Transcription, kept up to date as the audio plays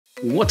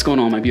What's going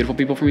on, my beautiful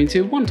people from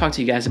YouTube? I want to talk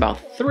to you guys about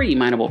 3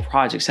 mineable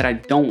projects that I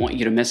don't want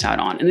you to miss out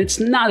on. And it's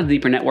not a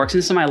Deeper Network,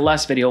 since my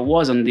last video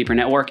was on the Deeper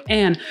Network,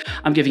 and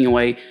I'm giving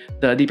away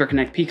the Deeper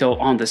Connect PICO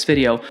on this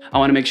video. I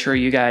want to make sure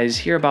you guys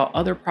hear about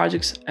other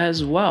projects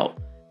as well.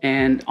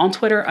 And on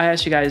Twitter, I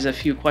asked you guys a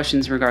few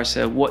questions in regards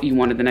to what you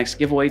wanted the next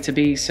giveaway to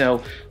be.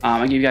 So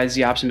I give you guys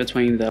the option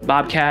between the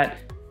Bobcat,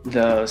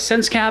 the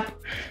Sensecap,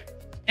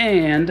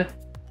 and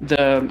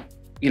the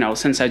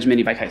Sensedge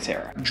Mini by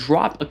Kaiterra.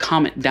 Drop a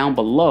comment down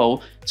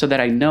below so that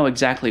I know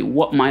exactly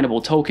what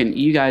mineable token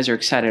you guys are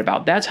excited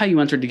about. That's how you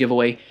entered the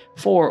giveaway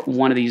for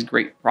one of these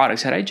great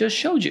products that I just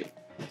showed you.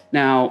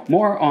 Now,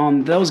 more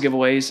on those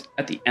giveaways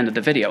at the end of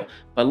the video,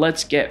 but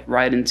let's get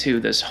right into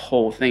this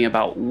whole thing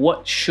about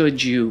what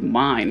should you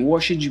mine?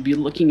 What should you be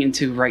looking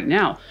into right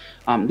now?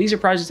 These are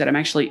projects that I'm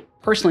actually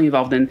personally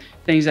involved in,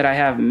 things that I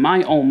have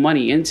my own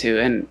money into,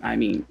 and I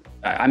mean,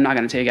 I'm not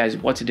going to tell you guys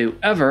what to do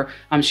ever.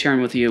 I'm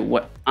sharing with you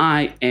what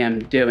I am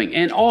doing.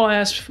 And all I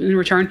ask in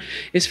return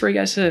is for you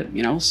guys to,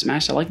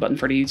 smash the like button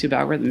for the YouTube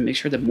algorithm and make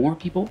sure that more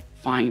people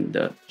find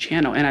the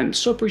channel. And I'm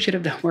so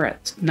appreciative that we're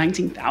at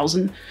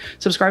 19,000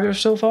 subscribers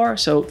so far.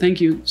 So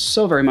thank you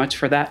so very much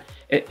for that.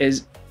 It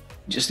is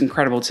just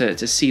incredible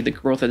to see the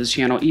growth of this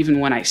channel, even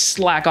when I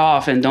slack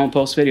off and don't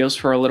post videos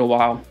for a little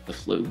while. The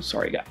flu,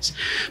 sorry guys.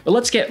 But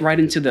let's get right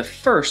into the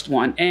first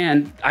one.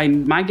 And I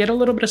might get a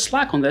little bit of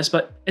slack on this,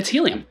 but it's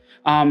Helium.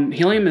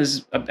 Helium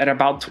is at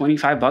about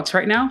 25 bucks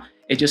right now.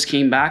 It just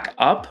came back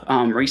up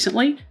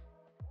recently,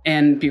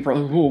 and people are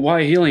like, oh,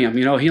 why Helium?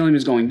 Helium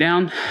is going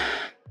down.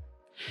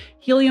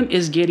 Helium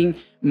is getting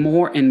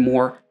more and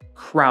more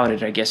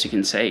crowded, I guess you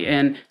can say.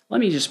 And let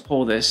me just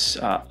pull this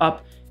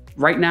up.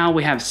 Right now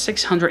we have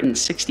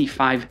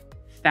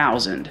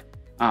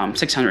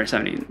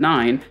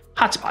 665,679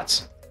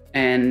 hotspots,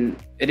 and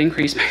it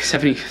increased by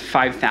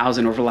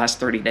 75,000 over the last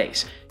 30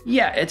 days.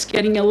 Yeah, it's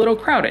getting a little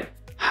crowded.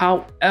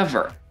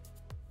 However,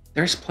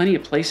 there's plenty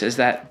of places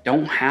that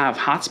don't have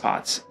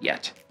hotspots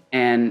yet.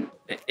 And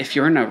if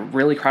you're in a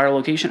really crowded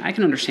location, I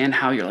can understand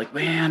how you're like,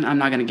 man, I'm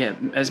not going to get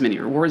as many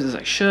rewards as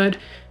I should.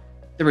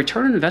 The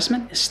return on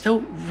investment is still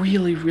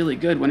really, really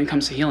good when it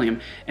comes to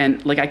Helium.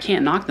 And like, I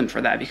can't knock them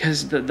for that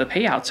because the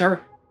payouts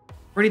are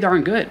pretty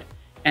darn good.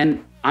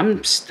 And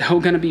I'm still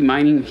going to be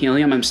mining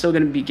Helium. I'm still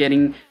going to be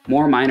getting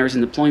more miners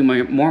and deploying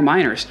more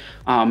miners.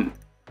 I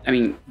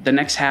mean, the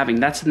next halving,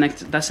 that's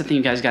the thing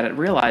you guys got to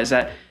realize,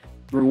 that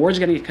rewards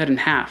are going to get cut in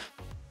half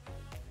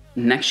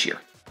next year,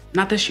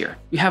 not this year.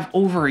 You have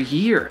over a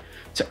year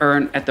to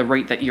earn at the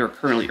rate that you're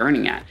currently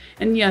earning at.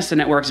 And yes, the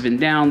network's been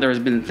down. There's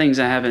been things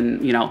that have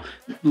been,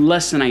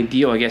 less than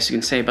ideal, I guess you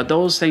can say, but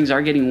those things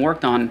are getting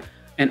worked on.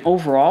 And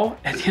overall,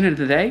 at the end of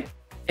the day,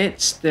 it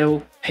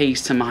still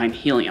pays to mine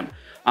Helium.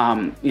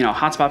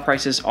 Hotspot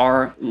prices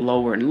are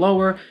lower and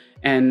lower,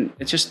 and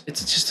it's just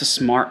a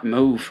smart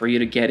move for you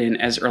to get in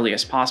as early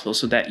as possible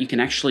so that you can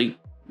actually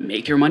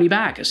make your money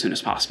back as soon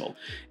as possible,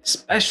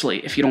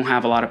 especially if you don't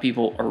have a lot of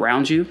people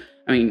around you.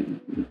 I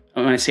mean,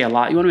 when I say a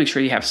lot, you want to make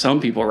sure you have some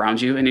people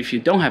around you. And if you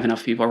don't have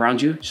enough people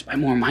around you, just buy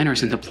more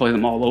miners and deploy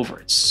them all over.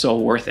 It's so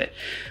worth it.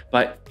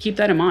 But keep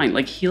that in mind.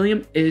 Like,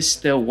 Helium is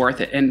still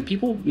worth it. And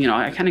people,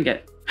 I kind of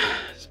get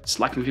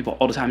slack from people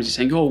all the time, just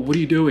saying, oh, what are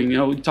you doing?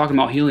 You're talking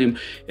about Helium.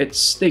 It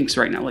stinks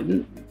right now. Like,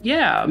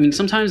 yeah, I mean,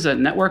 sometimes the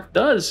network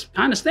does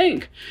kind of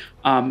stink.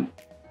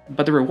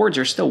 But the rewards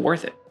are still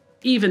worth it.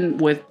 Even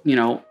with,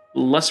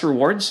 less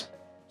rewards,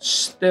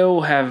 still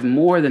have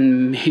more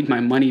than made my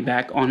money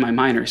back on my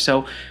miner.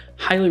 So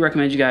highly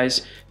recommend you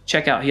guys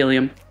check out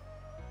Helium.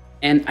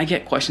 And I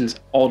get questions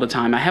all the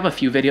time. I have a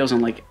few videos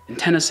on like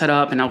antenna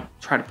setup, and I'll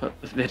try to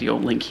put the video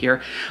link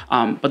here.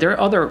 But there are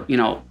other,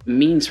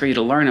 means for you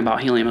to learn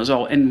about Helium as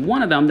well. And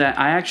one of them that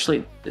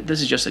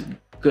this is just a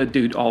good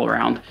dude all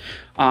around.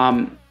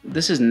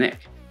 This is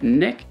Nick.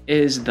 Nick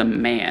is the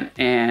man,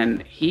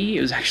 and he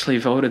was actually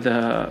voted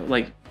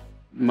the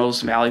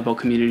most valuable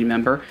community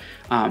member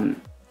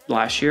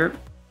last year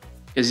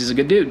because he's a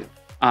good dude.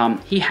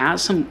 He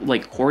has some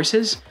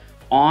courses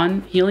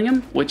on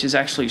Helium, which is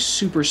actually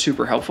super,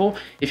 super helpful.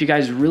 If you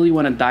guys really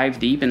want to dive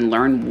deep and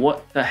learn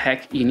what the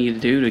heck you need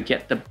to do to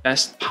get the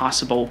best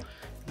possible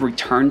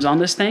returns on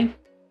this thing,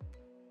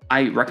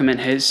 I recommend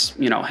his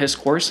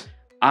course.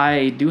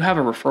 I do have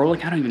a referral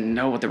link. I don't even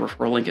know what the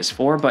referral link is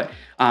for, but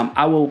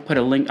I will put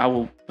a link. I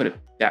will put it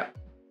there.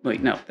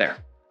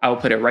 I will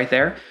put it right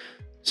there,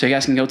 so you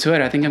guys can go to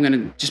it. I think I'm going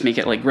to just make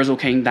it like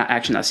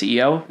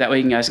grizzleking.action.ceo. That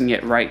way you guys can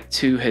get right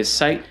to his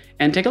site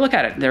and take a look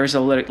at it. There's a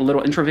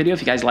little intro video.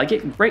 If you guys like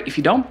it, great. If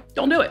you don't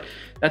do it.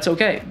 That's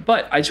okay.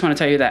 But I just want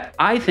to tell you that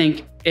I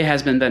think it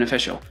has been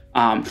beneficial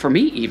for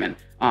me even.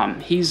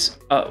 He's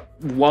a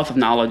wealth of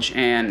knowledge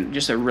and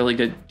just a really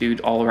good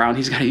dude all around.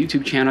 He's got a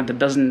YouTube channel that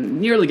doesn't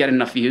nearly get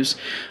enough views.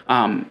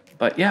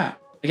 But yeah,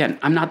 again,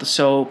 I'm not the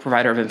sole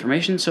provider of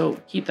information,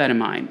 so keep that in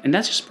mind. And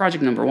that's just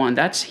project number 1.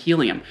 That's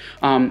Helium.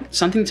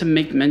 Something to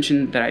make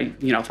mention that I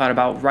thought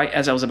about right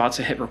as I was about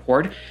to hit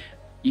record.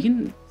 You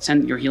can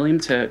send your Helium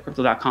to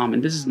crypto.com,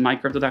 and this is my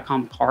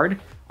crypto.com card.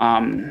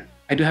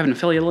 I do have an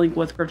affiliate link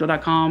with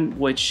crypto.com,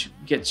 which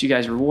gets you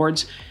guys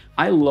rewards.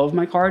 I love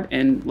my card,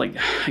 and like,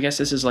 I guess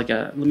this is like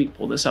let me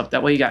pull this up.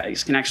 That way you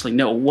guys can actually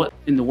know what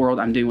in the world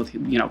I'm doing with,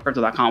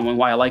 crypto.com and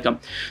why I like them.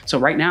 So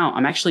right now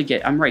I'm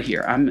right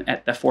here. I'm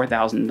at the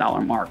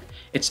 $4,000 mark.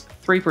 It's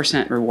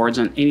 3% rewards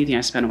on anything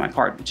I spend on my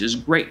card, which is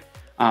great.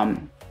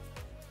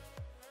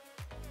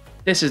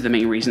 This is the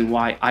main reason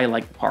why I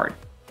like the card.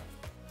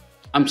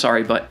 I'm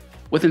sorry, but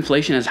with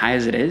inflation as high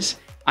as it is,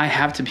 I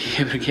have to be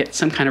able to get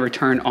some kind of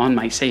return on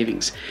my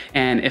savings.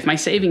 And if my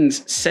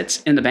savings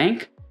sits in the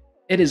bank,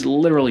 it is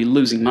literally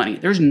losing money.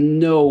 There's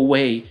no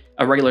way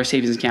a regular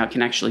savings account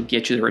can actually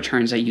get you the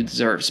returns that you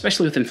deserve,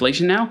 especially with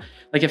inflation now.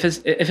 Like if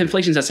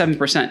inflation's at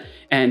 7%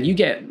 and you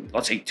get,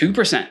 let's say,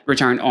 2%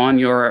 return on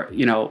your,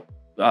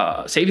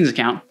 savings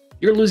account,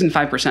 you're losing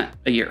 5%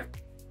 a year.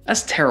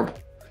 That's terrible.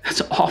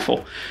 That's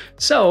awful.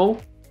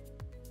 So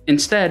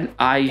instead,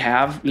 I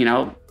have,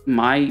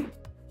 my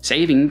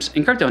savings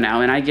in crypto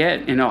now, and I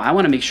get, I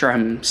want to make sure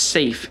I'm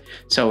safe.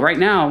 So right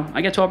now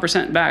I get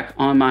 12% back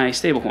on my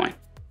stablecoin.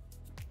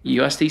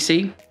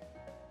 USDC,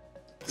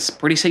 it's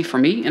pretty safe for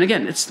me. And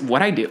again, it's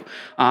what I do.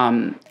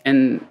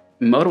 And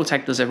Moto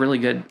Tech does a really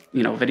good,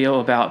 video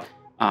about,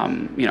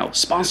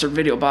 sponsored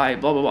video by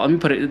blah, blah, blah. Let me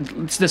put it,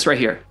 it's this right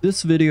here.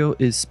 This video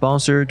is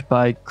sponsored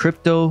by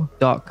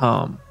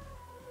crypto.com.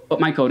 But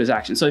my code is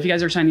action. So if you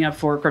guys are signing up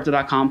for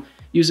crypto.com,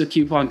 use a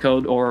coupon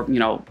code or,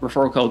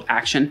 referral code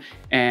action,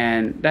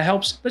 and that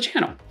helps the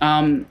channel.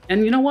 And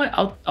you know what?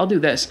 I'll do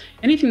this.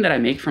 Anything that I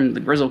make from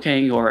the Grizzle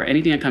King or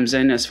anything that comes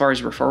in as far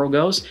as referral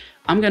goes,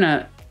 I'm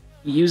gonna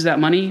use that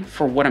money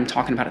for what I'm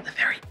talking about at the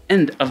very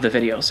end of the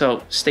video.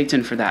 So stay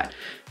tuned for that.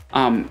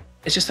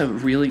 It's just a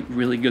really,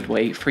 really good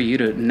way for you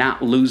to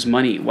not lose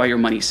money while your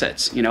money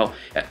sits.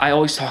 I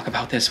always talk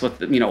about this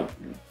with,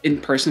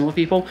 in person with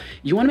people.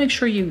 You wanna make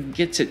sure you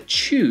get to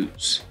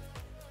choose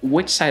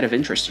which side of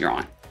interest you're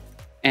on.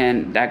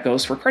 And that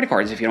goes for credit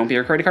cards. If you don't pay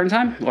your credit card in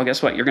time, well,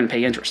 guess what? You're going to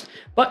pay interest.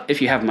 But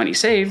if you have money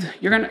saved,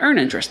 you're going to earn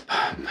interest.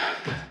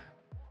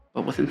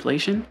 But with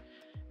inflation,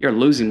 you're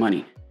losing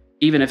money,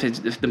 even if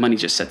the money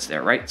just sits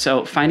there, right?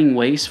 So finding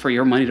ways for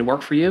your money to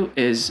work for you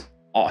is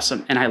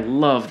awesome. And I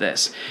love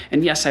this.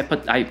 And yes,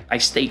 I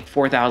staked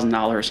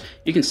 $4,000.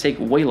 You can stake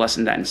way less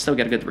than that and still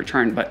get a good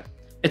return, but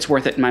it's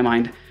worth it in my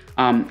mind.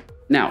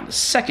 Now, the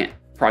second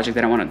project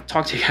that I want to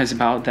talk to you guys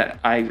about that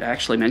I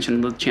actually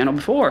mentioned on the channel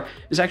before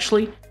is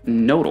actually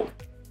Nodle.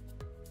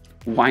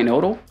 Why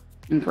Nodle?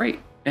 Great.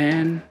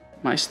 And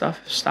my stuff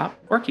stopped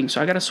working,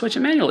 so I got to switch it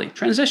manually.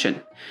 Transition.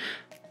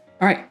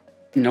 All right,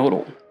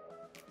 Nodle.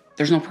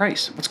 There's no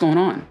price. What's going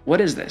on?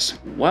 What is this?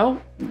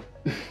 Well,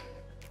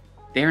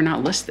 they are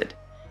not listed,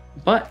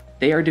 but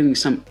they are doing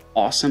some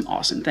awesome,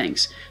 awesome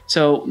things.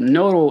 So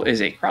Nodle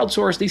is a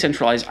crowdsourced,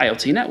 decentralized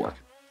IoT network,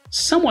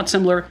 somewhat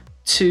similar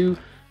to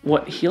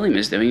what Helium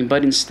is doing,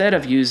 but instead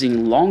of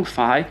using long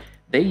PHY,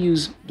 they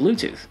use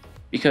Bluetooth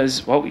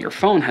because, well, your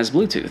phone has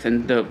Bluetooth,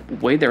 and the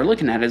way they're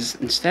looking at it is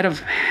instead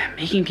of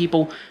making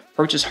people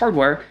purchase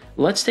hardware,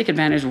 let's take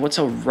advantage of what's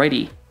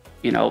already,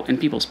 in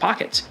people's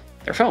pockets,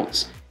 their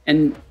phones.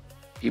 And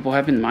people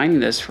have been mining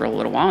this for a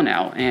little while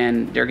now,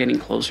 and they're getting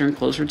closer and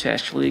closer to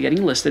actually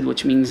getting listed,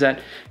 which means that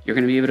you're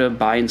going to be able to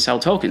buy and sell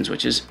tokens,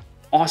 which is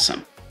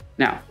awesome.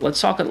 Now, let's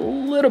talk a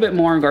little bit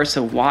more in regards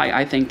to why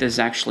I think this is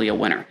actually a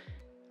winner.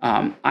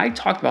 I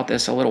talked about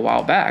this a little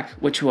while back,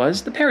 which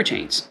was the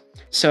parachains.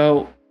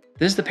 So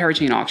this is the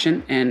parachain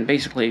auction, and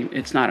basically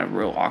it's not a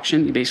real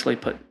auction. You basically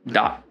put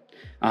dot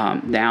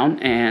down,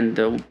 and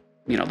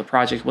the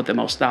project with the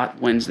most dot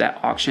wins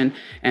that auction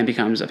and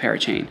becomes a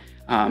parachain.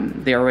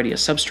 They're already a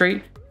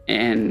substrate,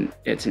 and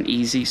it's an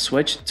easy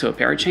switch to a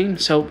parachain.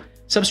 So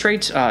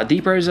substrates,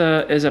 Deeper is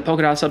a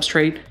Polkadot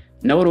substrate.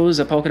 Nodle is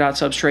a Polkadot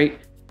substrate.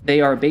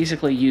 They are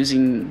basically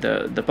using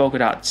the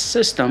Polkadot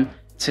system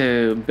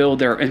to build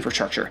their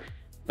infrastructure,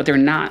 but they're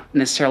not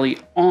necessarily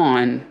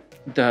on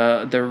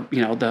the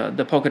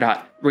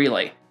Polkadot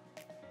relay.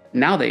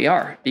 Now they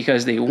are,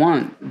 because they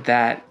won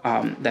that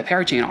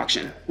parachain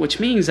auction, which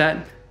means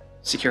that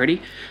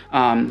security,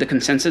 the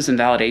consensus and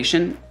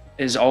validation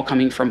is all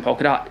coming from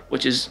Polkadot,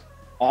 which is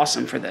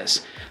awesome for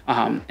this.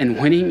 And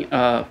winning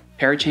a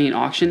parachain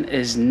auction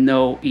is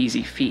no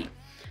easy feat.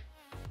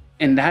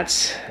 And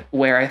that's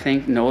where I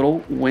think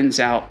Nodle wins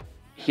out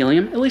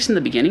Helium, at least in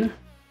the beginning.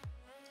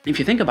 If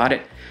you think about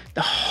it,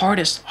 the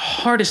hardest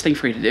thing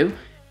for you to do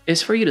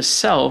is for you to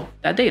sell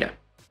that data.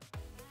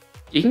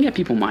 You can get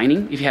people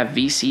mining. If you have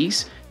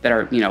VCs that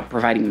are,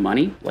 providing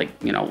money, like,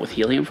 with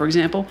Helium, for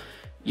example,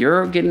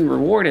 you're getting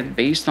rewarded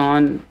based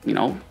on,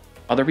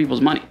 other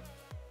people's money.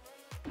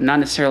 Not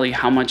necessarily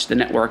how much the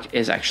network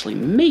is actually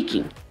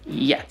making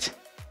yet.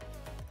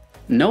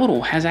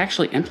 Nodle has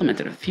actually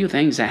implemented a few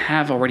things that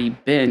have already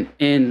been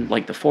in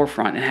the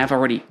forefront and have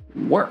already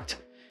worked.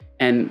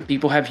 And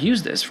people have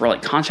used this for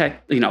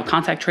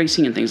contact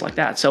tracing and things like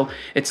that. So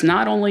it's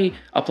not only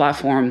a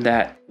platform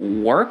that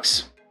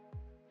works,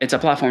 it's a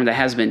platform that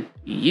has been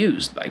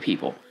used by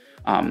people.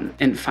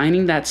 And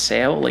finding that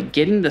sale,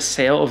 getting the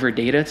sale of your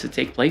data to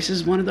take place,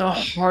 is one of the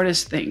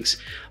hardest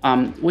things.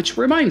 Which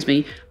reminds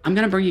me, I'm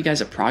gonna bring you guys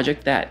a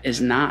project that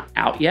is not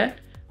out yet.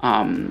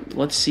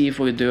 Let's see if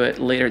we'll do it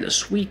later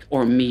this week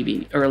or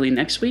maybe early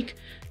next week.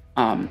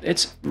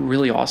 It's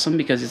really awesome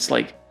because it's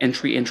like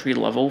entry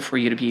level for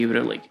you to be able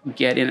to like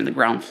get in at the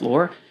ground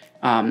floor.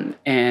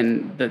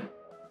 And the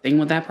thing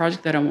with that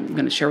project that I'm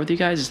going to share with you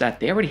guys is that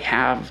they already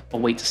have a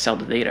way to sell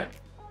the data.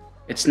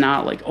 It's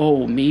not like,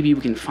 oh, maybe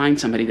we can find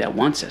somebody that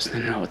wants this.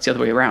 No, it's the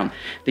other way around.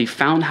 They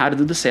found how to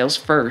do the sales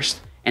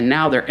first, and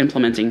now they're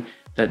implementing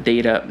the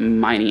data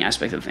mining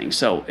aspect of things.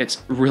 So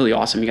it's really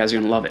awesome. You guys are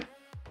going to love it.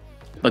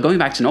 But going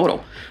back to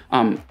Nodle,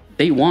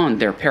 they won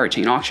their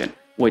parachain auction,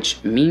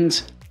 which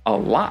means a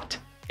lot.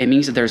 It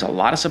means that there's a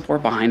lot of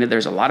support behind it.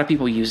 There's a lot of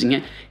people using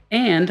it.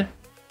 And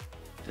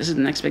this is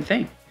the next big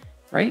thing,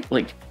 right?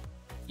 Like,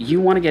 you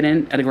want to get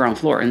in at the ground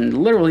floor. And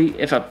literally,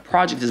 if a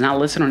project is not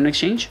listed on an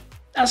exchange,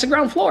 that's the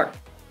ground floor.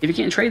 If you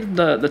can't trade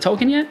the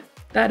token yet,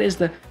 that is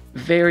the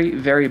very,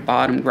 very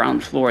bottom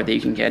ground floor that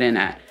you can get in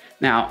at.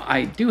 Now,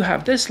 I do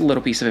have this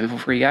little piece of info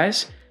for you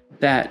guys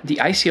that the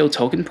ICO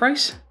token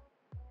price,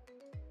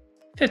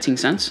 15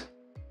 cents.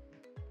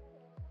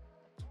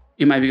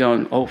 You might be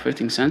going, oh,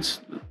 15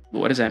 cents?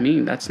 What does that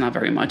mean? That's not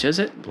very much, is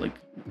it? Like,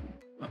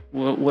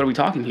 what are we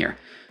talking here?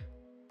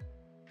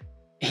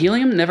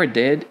 Helium never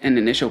did an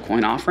initial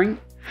coin offering.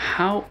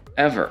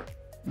 However,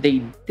 they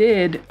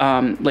did,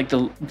 like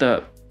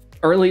the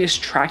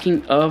earliest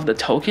tracking of the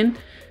token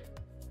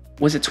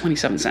was at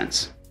 27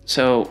 cents.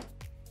 So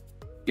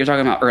you're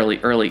talking about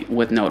early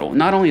with Nodle.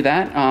 Not only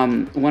that,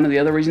 one of the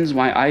other reasons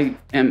why I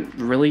am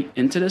really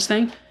into this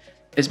thing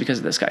is because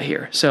of this guy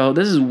here. So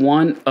this is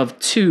one of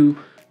 2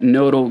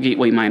 Nodle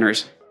gateway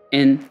miners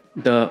in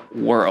the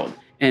world.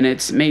 And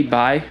it's made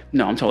by,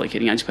 no, I'm totally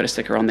kidding. I just put a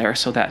sticker on there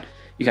so that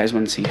you guys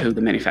wouldn't see who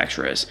the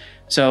manufacturer is.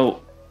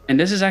 So, and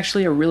this is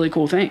actually a really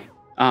cool thing.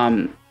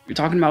 You're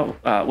talking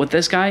about with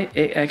this guy,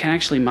 it can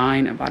actually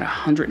mine about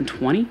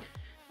 120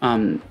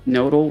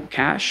 Nodle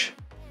Cash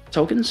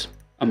tokens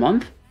a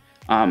month.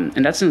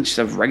 And that's in just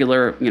a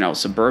regular,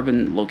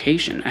 suburban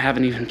location. I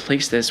haven't even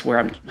placed this where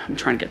I'm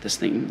trying to get this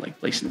thing like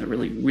placed in a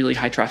really, really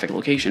high traffic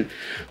location,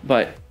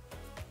 but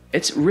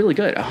it's really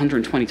good.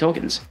 120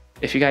 tokens.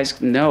 If you guys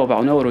know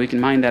about Nodle, you can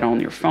mine that on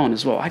your phone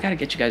as well. I got to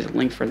get you guys a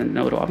link for the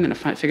Nodle. I'm going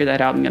to figure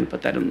that out. I'm going to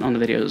put that on the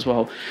video as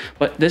well.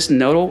 But this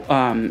Nodle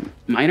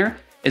miner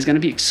is going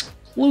to be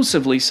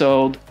exclusively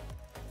sold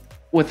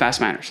with fast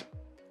miners.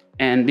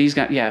 And these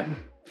guys, yeah,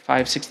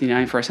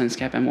 $5.69 for a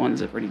Sensecap M1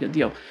 is a pretty good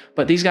deal.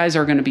 But these guys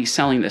are going to be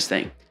selling this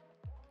thing.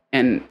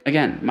 And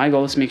again, my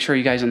goal is to make sure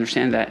you guys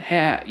understand that,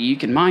 hey, you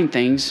can mine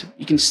things.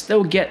 You can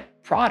still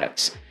get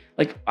products.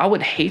 Like, I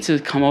would hate to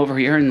come over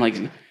here and like,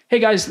 hey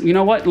guys, you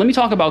know what? Let me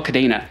talk about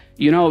Kadena.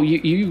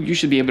 You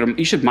should be able to,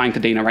 you should mine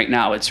Kadena right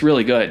now. It's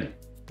really good,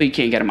 but you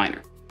can't get a miner.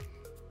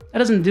 That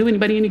doesn't do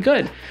anybody any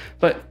good.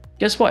 But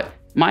guess what?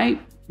 My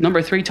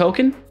number 3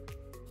 token,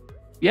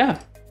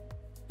 yeah,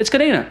 it's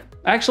Kadena.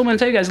 I actually want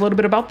to tell you guys a little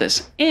bit about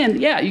this. And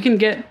yeah, you can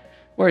get,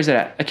 where is it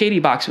at? A KD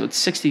box with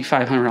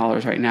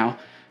 $6,500 right now.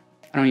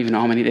 I don't even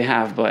know how many they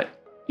have, but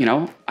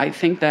I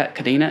think that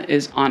Kadena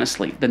is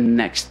honestly the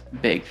next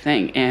big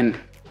thing. And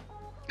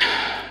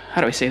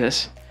how do I say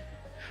this?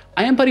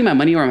 I am putting my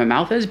money where my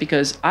mouth is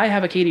because I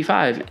have a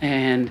KD5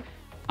 and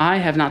I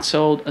have not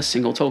sold a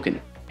single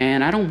token.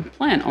 And I don't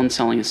plan on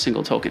selling a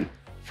single token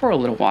for a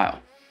little while.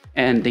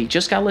 And they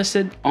just got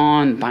listed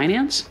on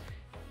Binance.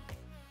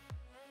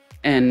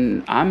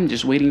 And I'm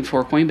just waiting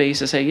for Coinbase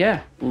to say,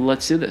 yeah,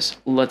 let's do this.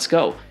 Let's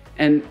go.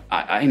 And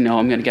I know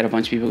I'm going to get a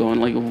bunch of people going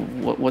like,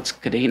 what's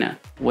Kadena?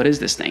 What is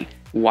this thing?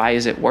 Why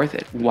is it worth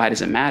it? Why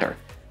does it matter?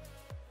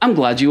 I'm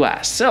glad you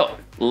asked. So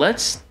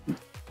let's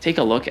take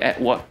a look at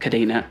what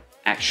Kadena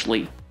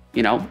actually,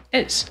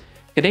 is.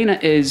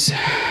 Kadena is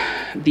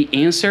the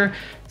answer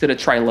to the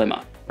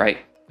trilemma, right?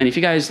 And if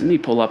you guys, let me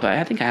pull up,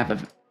 I think I have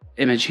an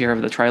image here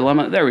of the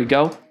trilemma. There we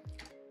go.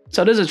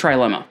 So this is a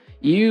trilemma.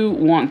 You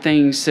want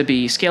things to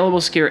be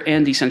scalable, secure,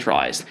 and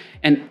decentralized.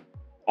 And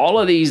all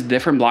of these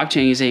different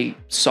blockchains, they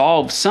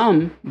solve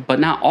some, but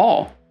not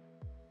all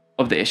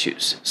of the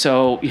issues.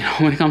 So,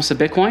 when it comes to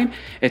Bitcoin,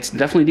 it's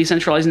definitely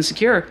decentralized and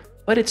secure,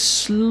 but it's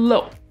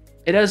slow.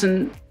 It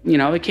doesn't,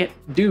 it can't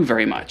do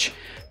very much.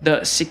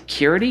 The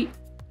security,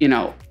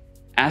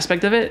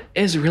 aspect of it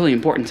is really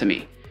important to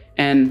me.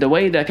 And the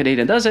way that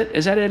Kadena does it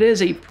is that it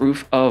is a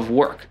proof of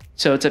work.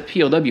 So it's a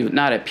POW,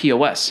 not a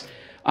POS,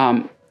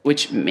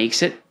 which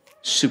makes it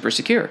super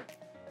secure.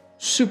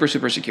 Super,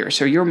 super secure.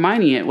 So you're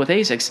mining it with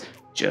ASICs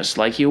just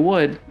like you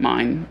would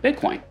mine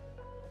Bitcoin.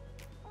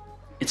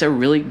 It's a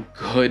really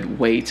good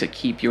way to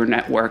keep your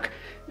network,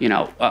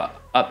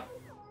 up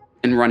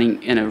and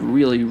running in a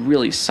really,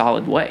 really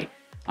solid way.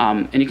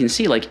 And you can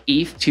see like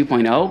ETH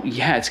 2.0,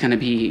 yeah, it's going to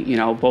be,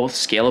 both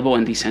scalable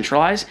and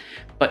decentralized,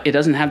 but it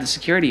doesn't have the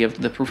security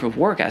of the proof of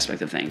work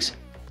aspect of things.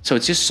 So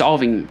it's just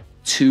solving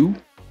 2,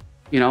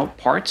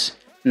 parts,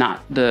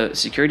 not the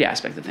security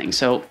aspect of things.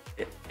 So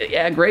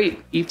yeah,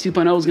 great. ETH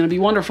 2.0 is going to be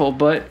wonderful,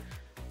 but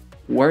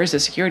where is the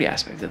security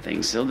aspect of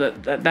things? So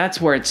that's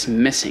where it's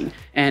missing.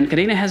 And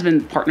Kadena has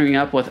been partnering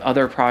up with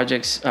other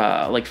projects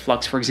like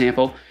Flux, for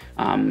example,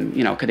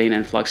 You know, Kadena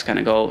and Flux kind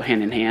of go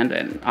hand in hand,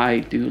 and I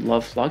do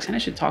love Flux, and I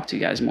should talk to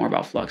you guys more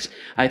about Flux.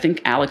 I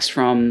think Alex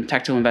from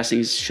Tactical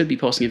Investing should be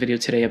posting a video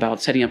today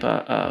about setting up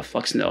a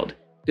Flux node.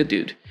 Good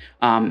dude.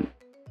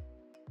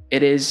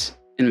 It is,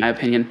 in my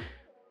opinion,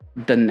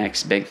 the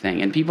next big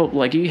thing. And people,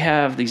 like, you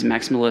have these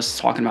maximalists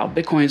talking about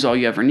Bitcoin's all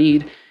you ever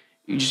need.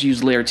 You just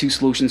use layer 2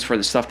 solutions for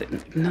the stuff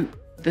that... No,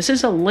 this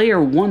is a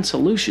layer 1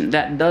 solution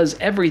that does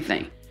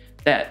everything.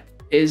 That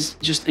is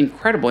just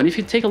incredible. And if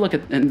you take a look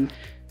at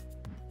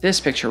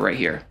this picture right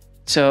here,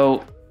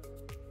 so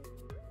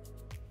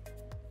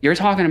you're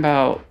talking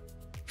about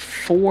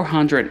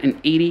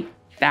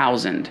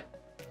 480,000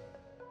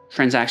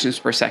 transactions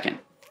per second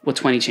with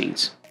 20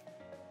 chains.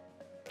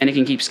 And it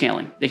can keep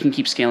scaling. They can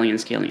keep scaling and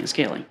scaling and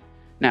scaling.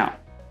 Now,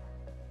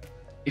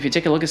 if you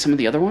take a look at some of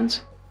the other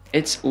ones,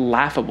 it's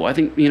laughable. I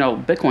think, you know,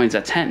 Bitcoin's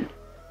at 10.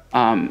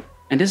 And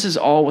this is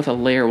all with a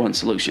layer 1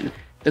 solution.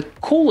 The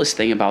coolest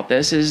thing about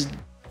this is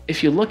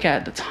if you look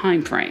at the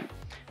time frame,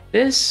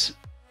 this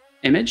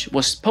image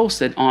was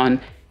posted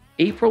on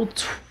April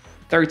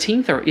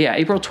 13th, or yeah,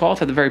 April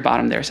 12th at the very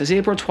bottom there. It says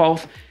April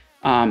 12th,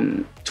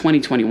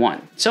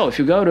 2021. So if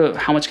you go to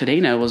how much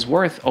Kadena was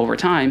worth over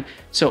time,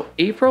 so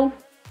April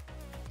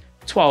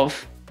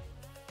 12th,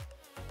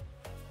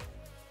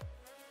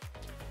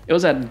 it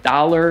was at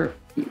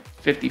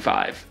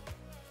 $1.55,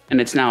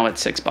 and it's now at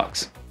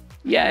 $6.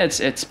 Yeah,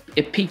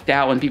 it peaked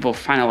out when people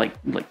finally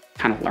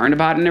kind of learned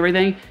about it and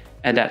everything.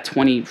 At that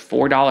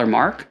 $24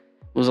 mark, there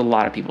was a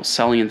lot of people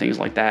selling and things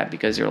like that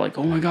because they're like,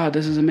 oh my god,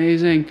 this is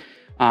amazing.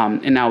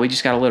 And now we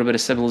just got a little bit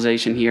of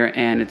stabilization here,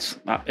 and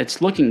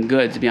it's looking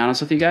good, to be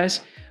honest with you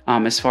guys.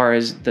 As far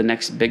as the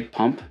next big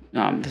pump,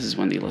 this is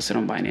when they listed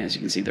on Binance.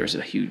 You can see there's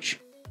a huge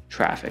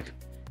traffic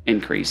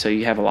increase, so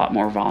you have a lot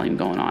more volume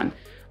going on.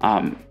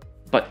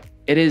 But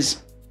it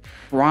is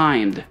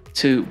primed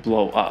to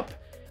blow up.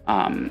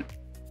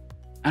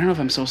 I don't know if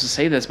I'm supposed to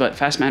say this, but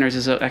Fast Miners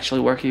is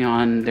actually working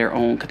on their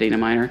own Kadena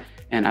miner,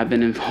 and I've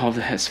been involved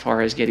as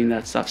far as getting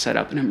that stuff set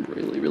up, and I'm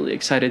really, really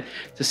excited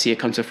to see it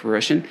come to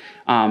fruition.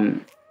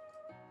 And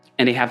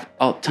they have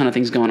a ton of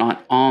things going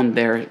on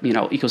their, you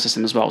know,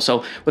 ecosystem as well.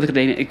 So with the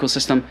Kadena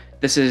ecosystem,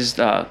 this is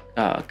the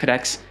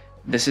Codex.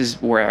 This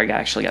is where I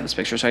actually got this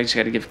picture, so I just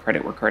got to give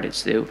credit where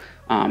credit's due.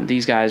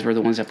 These guys were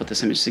the ones that put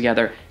this image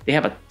together. They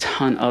have a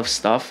ton of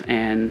stuff,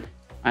 and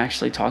I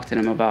actually talked to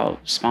them about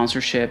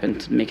sponsorship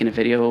and making a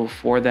video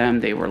for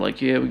them. They were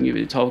like, yeah, we can give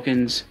you the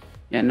tokens.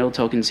 Yeah, no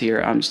tokens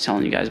here. I'm just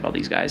telling you guys about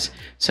these guys.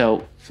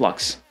 So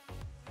Flux.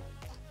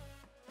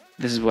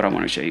 This is what I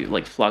want to show you.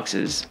 Like, Flux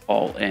is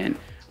all in.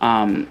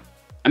 I'm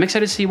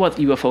excited to see what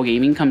UFO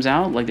Gaming comes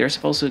out. Like, they're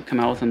supposed to come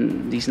out with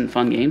some decent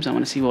fun games. I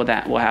want to see what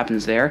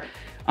happens there.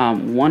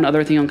 One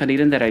other thing on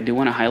Kadena that I do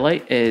want to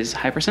highlight is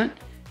Hypercent.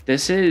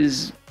 This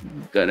is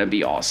gonna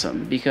be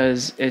awesome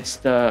because it's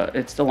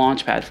the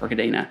launch pad for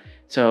Kadena.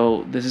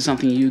 So this is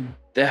something you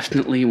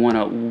definitely want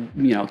to,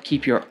 you know,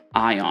 keep your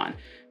eye on,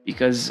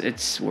 because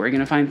it's where you're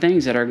gonna find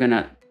things that are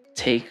gonna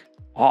take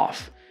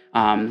off.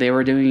 They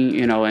were doing,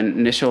 you know, an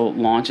initial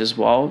launch as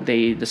well.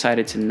 They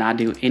decided to not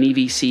do any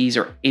VCs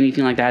or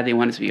anything like that. They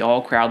wanted to be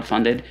all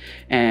crowdfunded,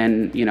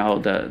 and you know,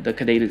 the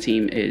Kadena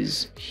team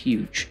is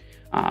huge.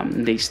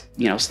 They,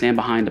 you know, stand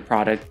behind the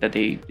product that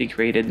they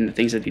created and the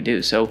things that they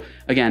do. So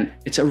again,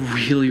 it's a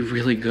really,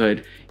 really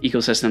good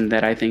ecosystem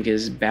that I think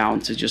is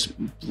bound to just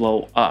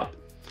blow up.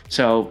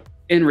 So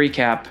in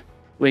recap,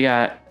 we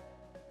got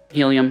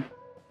Helium.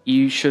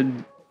 You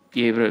should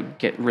be able to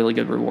get really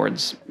good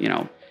rewards, you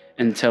know,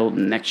 until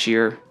next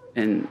year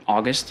in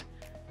August.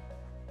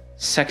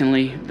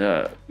 Secondly,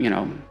 the, you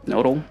know,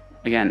 Nodle.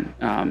 Again,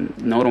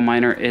 Nodle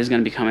miner is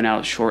going to be coming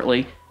out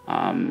shortly.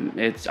 I'm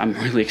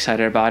really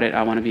excited about it.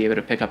 I want to be able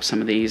to pick up some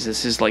of these.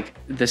 This is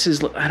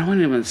I don't want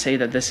to even say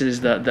that this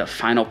is the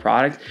final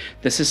product.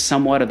 This is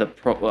somewhat of the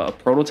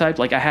prototype.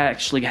 Like, I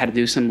actually had to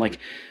do some like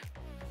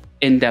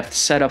in-depth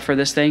setup for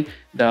this thing.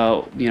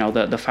 Though, you know,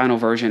 the final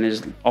version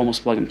is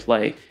almost plug and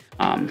play.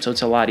 So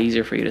it's a lot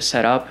easier for you to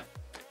set up.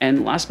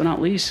 And last but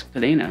not least,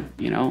 Kadena,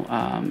 you know,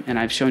 and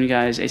I've shown you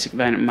guys ASIC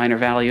miner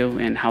value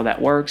and how that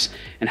works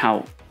and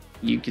how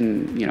you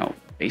can, you know,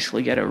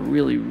 basically get a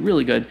really,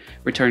 really good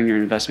return on your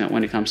investment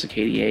when it comes to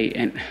KDA.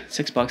 And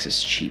 $6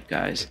 is cheap,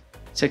 guys.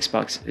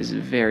 $6 is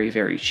very,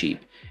 very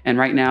cheap. And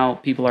right now,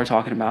 people are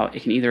talking about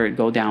it can either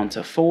go down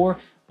to 4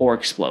 or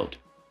explode.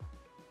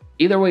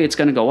 Either way, it's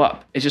going to go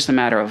up. It's just a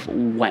matter of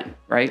when,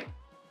 right?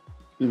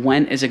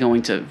 When is it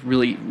going to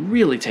really,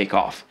 really take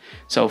off?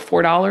 So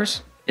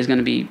 $4 is going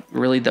to be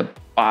really the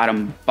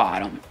bottom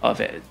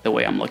of it, the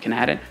way I'm looking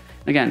at it.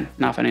 Again,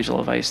 not financial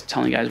advice,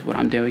 telling you guys what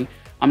I'm doing.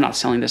 I'm not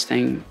selling this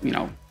thing, you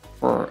know,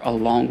 for a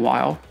long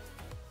while,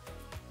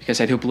 because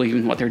I do believe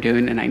in what they're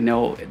doing, and I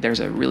know there's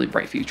a really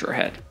bright future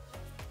ahead.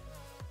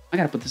 I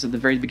gotta put this at the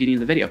very beginning of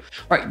the video.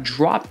 All right,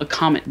 drop a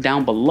comment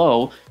down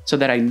below so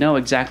that I know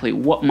exactly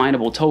what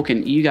mineable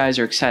token you guys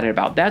are excited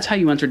about. That's how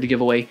you entered the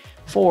giveaway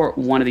for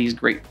one of these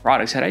great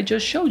products that I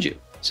just showed you.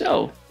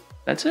 So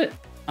that's it.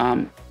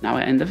 Now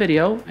I end the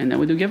video, and then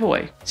we do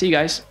giveaway. See you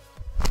guys.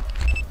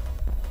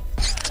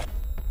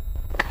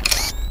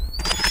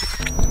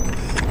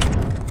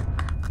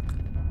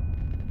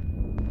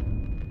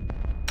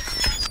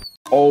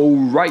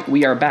 right,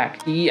 we are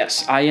back.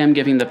 Yes, I am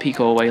giving the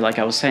PICO away like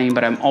I was saying,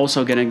 but I'm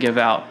also going to give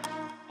out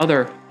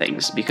other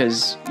things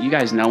because you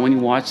guys know when you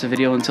watch the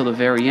video until the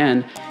very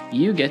end,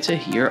 you get to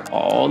hear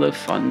all the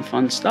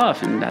fun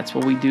stuff, and that's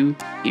what we do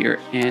here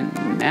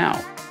and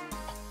now.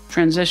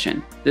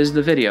 Transition. This is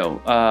the video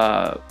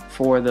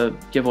for the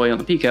giveaway on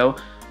the PICO.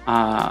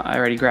 I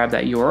already grabbed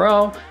that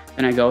URL,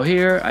 and I go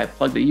here, I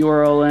plug the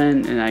URL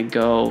in, and I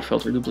go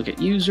filter duplicate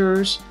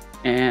users,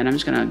 and I'm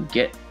just gonna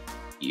get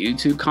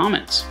YouTube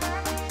comments.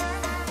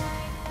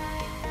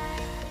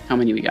 How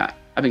many we got?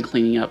 I've been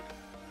cleaning up.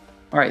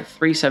 All right,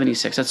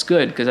 376. That's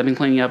good because I've been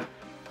cleaning up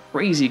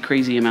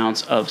crazy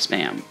amounts of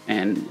spam,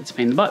 and it's a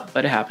pain in the butt,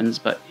 but it happens.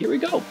 But here we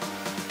go.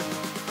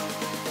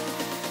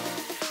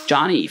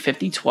 Johnny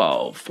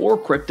 5012 for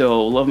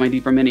crypto. Love my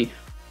Deeper Mini.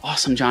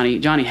 Awesome, Johnny.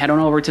 Johnny, head on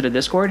over to the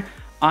Discord.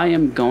 I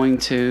am going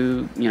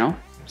to,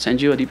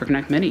 send you a Deeper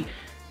Connect Mini.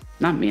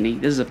 Not Mini.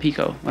 This is a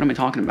PICO. What am I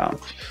talking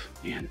about?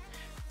 Man,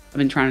 I've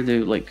been trying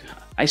to do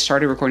I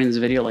started recording this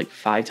video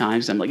 5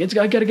 times. I'm like, I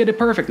gotta get it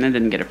perfect, and I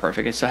didn't get it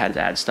perfect. I still had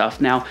to add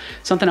stuff. Now,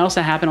 something else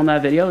that happened on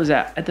that video is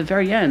that at the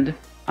very end,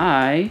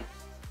 I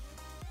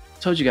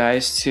told you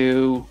guys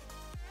to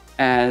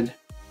add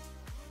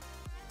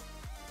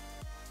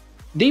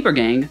Deeper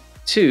Gang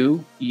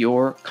to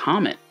your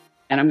comment.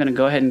 And I'm gonna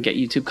go ahead and get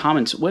YouTube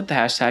comments with the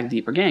hashtag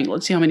Deeper Gang.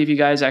 Let's see how many of you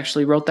guys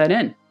actually wrote that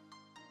in.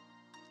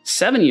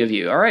 70 of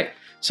you, all right.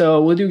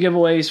 So we'll do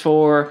giveaways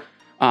for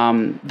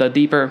the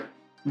Deeper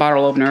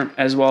bottle opener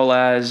as well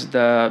as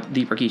the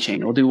Deeper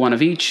keychain. We'll do one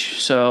of each.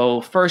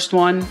 So first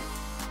one,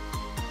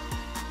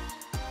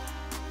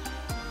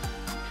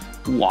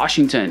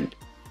 Washington.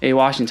 Hey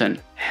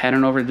Washington, head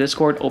on over to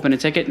Discord, open a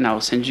ticket, and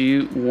I'll send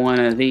you one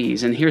of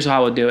these. And here's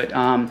how I would do it.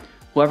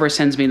 Whoever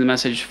sends me the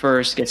message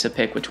first gets to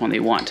pick which one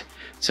they want.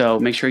 So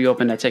make sure you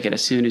open that ticket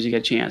as soon as you get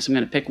a chance. I'm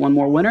gonna pick one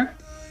more winner.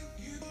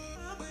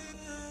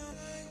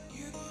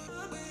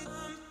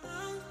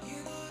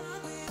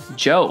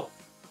 Joe,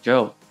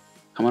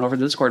 come on over to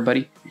the Discord,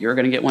 buddy. You're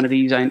gonna get one of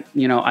these,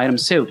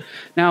 items too.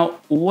 Now,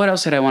 what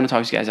else did I want to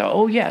talk to you guys about?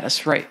 Oh yeah,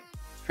 that's right.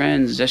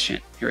 Transition.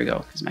 Here we go,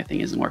 because my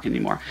thing isn't working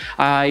anymore.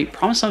 I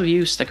promised some of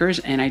you stickers,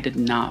 and I did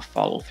not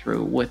follow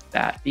through with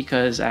that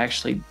because I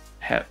actually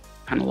have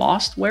kind of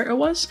lost where it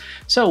was.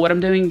 So what I'm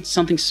doing,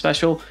 something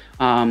special.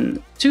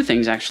 2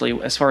 things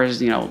actually, as far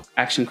as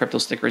Action Crypto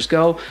stickers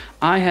go.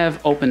 I have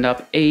opened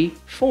up a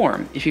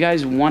form. If you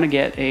guys want to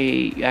get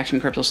a Action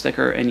Crypto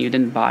sticker and you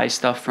didn't buy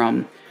stuff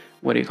from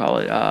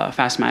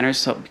Fast Miners.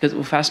 So because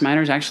Fast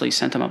Miners actually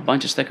sent them a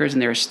bunch of stickers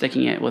and they were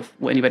sticking it with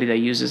anybody that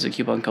uses a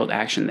coupon code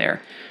Action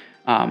there.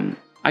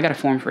 I got a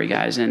form for you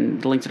guys,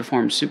 and the link to the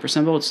form is super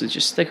simple. It's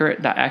just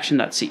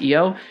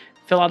sticker.action.ceo.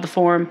 Fill out the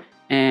form,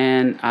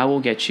 and I will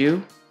get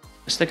you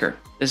a sticker.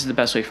 This is the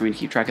best way for me to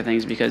keep track of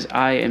things because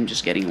I am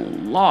just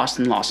getting lost.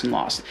 And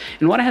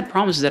what I had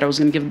promised is that I was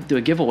going to do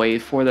a giveaway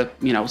for the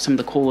some of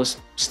the coolest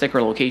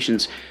sticker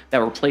locations that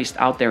were placed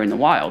out there in the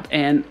wild,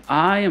 and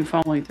I am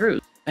following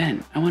through.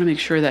 Ben, I want to make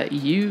sure that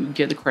you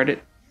get the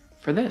credit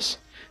for this.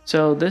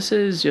 So this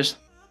is just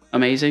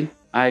amazing.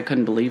 I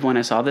couldn't believe when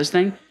I saw this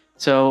thing.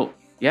 So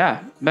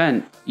yeah,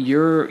 Ben,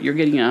 you're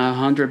getting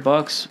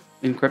 $100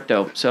 in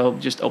crypto. So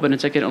just open a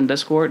ticket on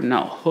Discord and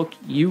I'll hook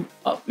you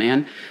up,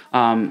 man.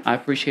 I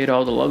appreciate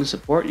all the love and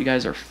support. You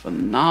guys are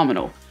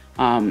phenomenal.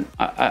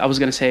 I was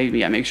gonna say,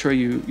 yeah, make sure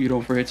you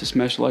don't forget to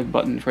smash the like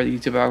button for the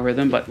YouTube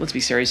algorithm, but let's be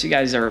serious. You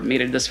guys are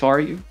made it this far.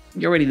 You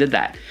already did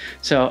that.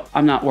 So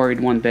I'm not worried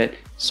one bit.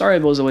 Sorry I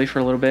was away for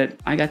a little bit.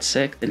 I got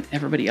sick, then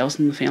everybody else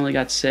in the family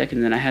got sick,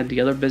 and then I had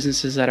the other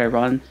businesses that I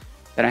run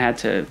that I had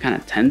to kind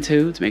of tend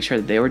to make sure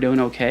that they were doing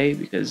okay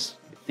because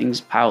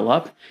things pile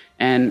up,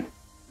 and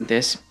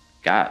this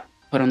got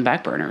put on the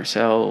back burner.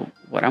 So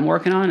what I'm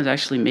working on is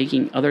actually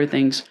making other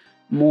things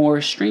more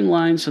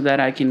streamlined so that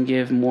I can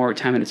give more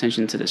time and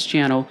attention to this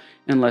channel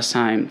and less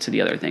time to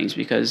the other things,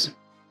 because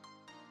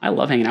I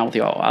love hanging out with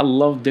y'all. I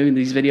love doing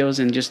these videos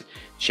and just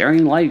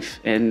sharing life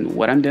and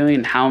what I'm doing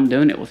and how I'm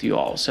doing it with you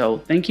all. So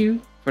thank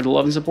you for the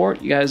love and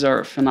support. You guys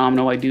are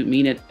phenomenal. I do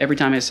mean it every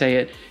time I say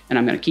it, and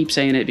I'm going to keep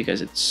saying it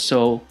because it's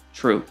so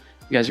true.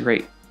 You guys are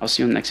great. I'll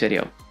see you in the next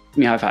video. Give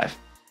me a high five.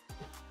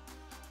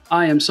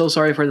 I am so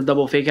sorry for the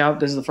double fake out.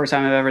 This is the first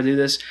time I've ever do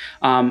this.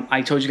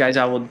 I told you guys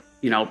I would,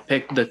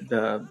 pick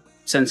the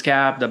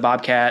Sensecap, the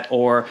Bobcat,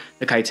 or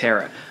the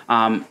Kaiterra.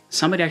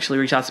 Somebody actually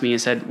reached out to me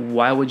and said,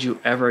 why would you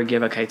ever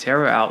give a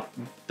Kaiterra out?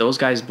 Those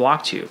guys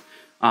blocked you.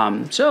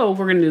 So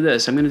we're going to do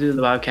this. I'm going to do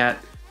the Bobcat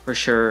for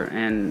sure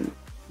and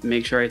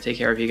make sure I take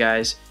care of you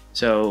guys.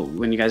 So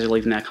when you guys are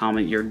leaving that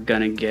comment, you're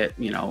going to get,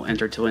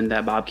 entered to win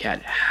that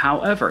Bobcat.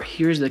 However,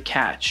 here's the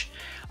catch.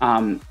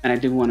 And I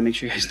do want to make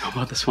sure you guys know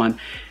about this one.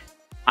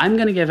 I'm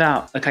going to give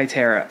out a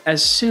Kaiterra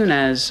as soon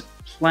as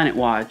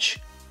Planetwatch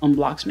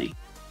unblocks me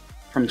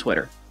from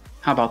Twitter.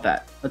 How about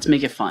that? Let's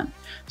make it fun.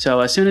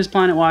 So as soon as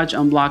Planetwatch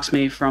unblocks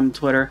me from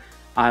Twitter,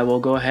 I will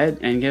go ahead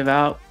and give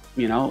out, a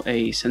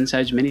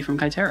Sensedge mini from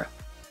Kaiterra.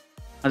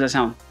 How's that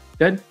sound?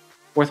 Good?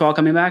 Worthwhile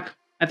coming back?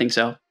 I think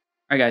so. All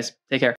right, guys, take care.